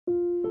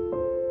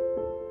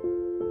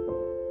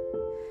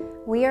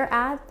We are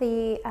at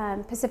the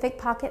Pacific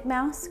Pocket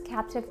Mouse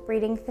captive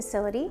breeding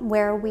facility,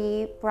 where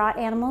we brought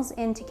animals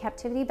into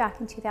captivity back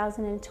in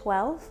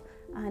 2012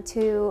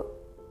 to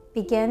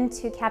begin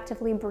to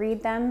captively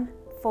breed them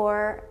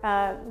for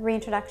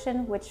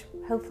reintroduction, which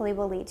hopefully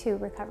will lead to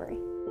recovery.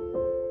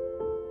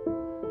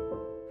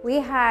 We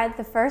had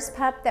the first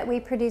pup that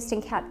we produced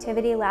in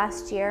captivity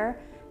last year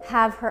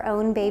have her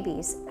own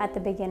babies at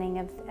the beginning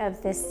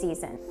of this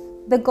season.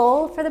 The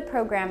goal for the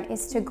program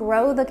is to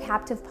grow the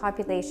captive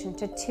population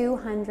to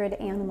 200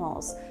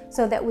 animals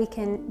so that we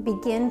can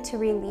begin to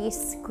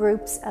release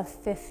groups of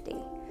 50.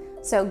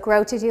 So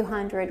grow to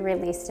 200,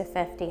 release to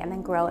 50, and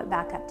then grow it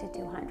back up to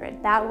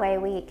 200. That way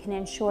we can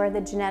ensure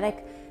the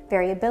genetic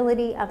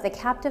variability of the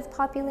captive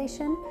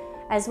population,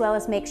 as well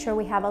as make sure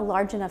we have a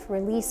large enough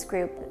release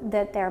group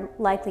that they're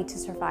likely to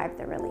survive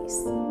the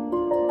release.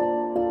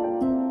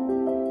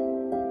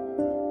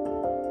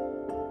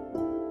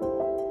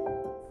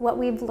 What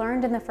we've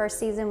learned in the first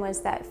season was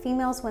that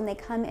females, when they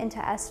come into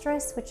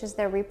estrus, which is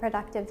their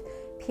reproductive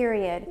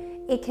period,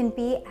 it can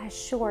be as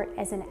short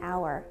as an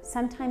hour,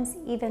 sometimes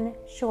even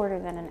shorter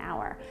than an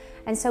hour.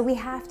 And so we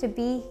have to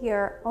be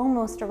here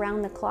almost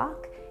around the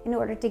clock in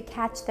order to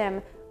catch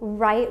them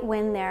right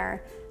when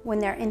they're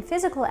in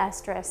physical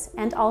estrus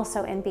and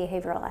also in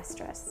behavioral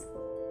estrus.